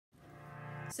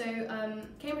So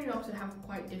Cambridge and Oxford have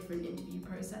quite different interview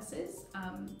processes.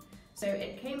 So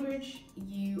at Cambridge,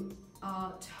 you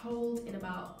are told in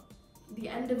about the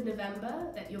end of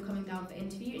November that you're coming down for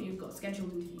interview, and you've got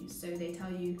scheduled interviews. So they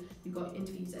tell you you've got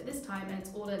interviews at this time, and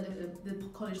it's all at the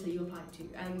college that you applied to,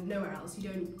 and nowhere else. You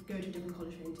don't go to a different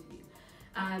college for interview.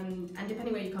 And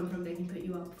depending where you come from, they can put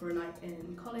you up for a night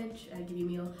in college, give you a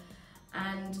meal,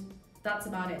 and that's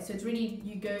about it. So it's really,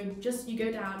 you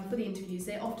go down for the interviews.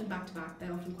 They're often back to back,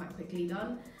 they're often quite quickly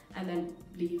done, and then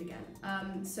leave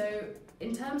again. So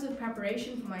in terms of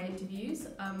preparation for my interviews,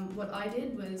 what I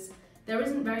did was, there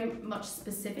isn't very much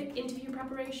specific interview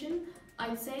preparation.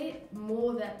 I'd say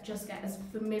more that just get as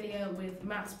familiar with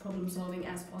maths problem solving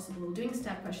as possible, doing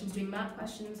step questions, doing math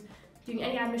questions, doing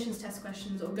any admissions test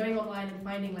questions, or going online and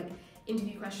finding like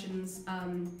interview questions,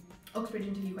 Oxbridge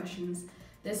interview questions.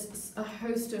 There's a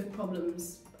host of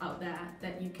problems out there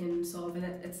that you can solve, and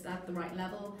it's at the right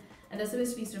level. And they're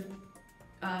supposed to be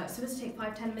supposed to take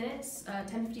 5-10 minutes,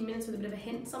 10-15 minutes with a bit of a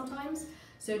hint sometimes.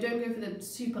 So don't go for the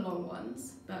super long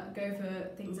ones, but go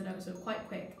for things that are sort of quite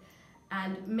quick,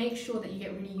 and make sure that you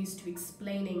get really used to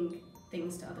explaining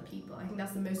things to other people. I think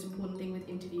that's the most important thing with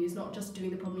interviews, not just doing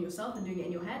the problem yourself and doing it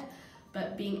in your head,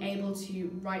 but being able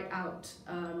to write out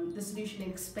the solution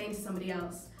and explain to somebody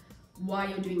else why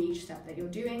you're doing each step that you're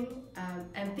doing,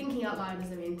 and thinking out loud is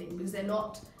the main thing, because they're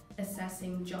not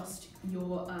assessing just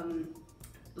your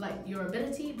your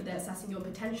ability, but they're assessing your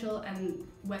potential and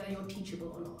whether you're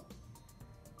teachable or not.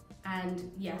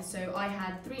 And yeah, so I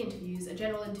had 3 interviews, a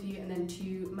general interview and then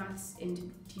 2 maths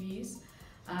interviews.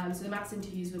 So the maths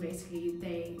interviews were basically,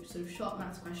 they sort of shot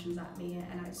maths questions at me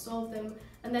and I solved them,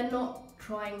 and they're not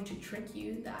trying to trick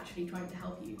you, they're actually trying to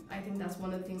help you. I think that's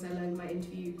one of the things I learned in my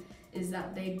interview, is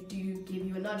that they do give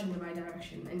you a nudge in the right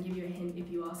direction and give you a hint if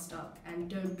you are stuck, and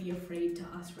don't be afraid to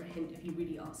ask for a hint if you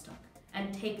really are stuck.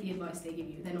 And take the advice they give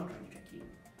you, they're not trying to trick you.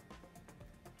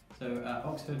 So at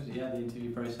Oxford, yeah, the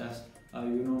interview process,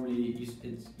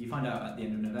 you find out at the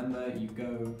end of November, you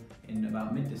go in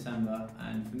about mid-December,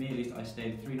 and for me at least, I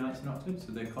stayed 3 nights in Oxford,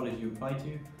 so the college you apply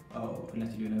to,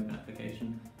 unless you do an open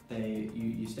application,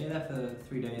 you stay there for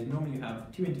 3 days. Normally you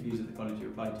have 2 interviews at the college you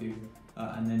apply to,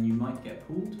 and then you might get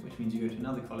pooled, which means you go to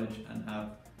another college and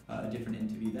have a different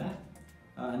interview there.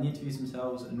 And the interviews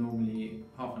themselves are normally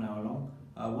half an hour long.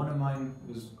 One of mine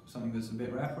was something that's a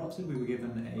bit rare for Oxford. We were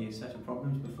given a set of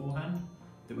problems beforehand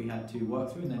that we had to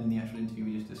work through, and then in the actual interview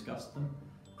we just discussed them.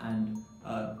 And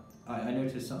I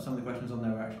noticed some of the questions on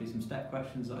there were actually some step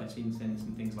questions that I've seen since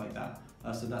and things like that.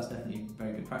 So that's definitely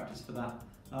very good practice for that.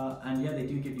 And yeah, they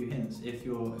do give you hints. If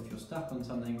you're stuck on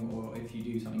something, or if you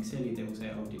do something silly, they will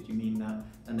say, "Oh, did you mean that?"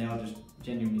 And they are just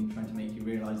genuinely trying to make you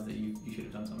realise that you should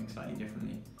have done something slightly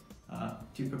differently.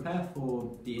 To prepare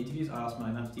for the interviews, I asked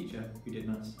my maths teacher, who did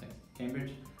maths at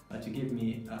Cambridge, to give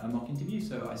me a mock interview.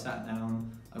 So I sat down,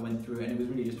 I went through it, and it was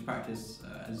really just a practice.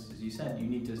 As you said, you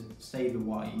need to say the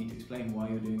why, you need to explain why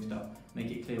you're doing stuff, make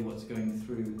it clear what's going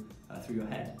through your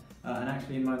head. And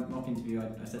actually in my mock interview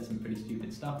I said some pretty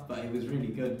stupid stuff, but it was really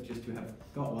good just to have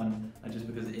got one, just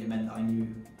because it meant that I knew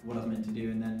what I was meant to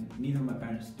do. And then neither of my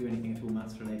parents do anything at all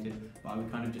maths related, but I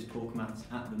would kind of just talk maths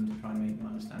at them to try and make them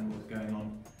understand what was going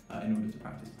on in order to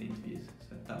practice the interviews.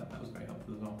 So that was very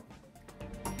helpful as well.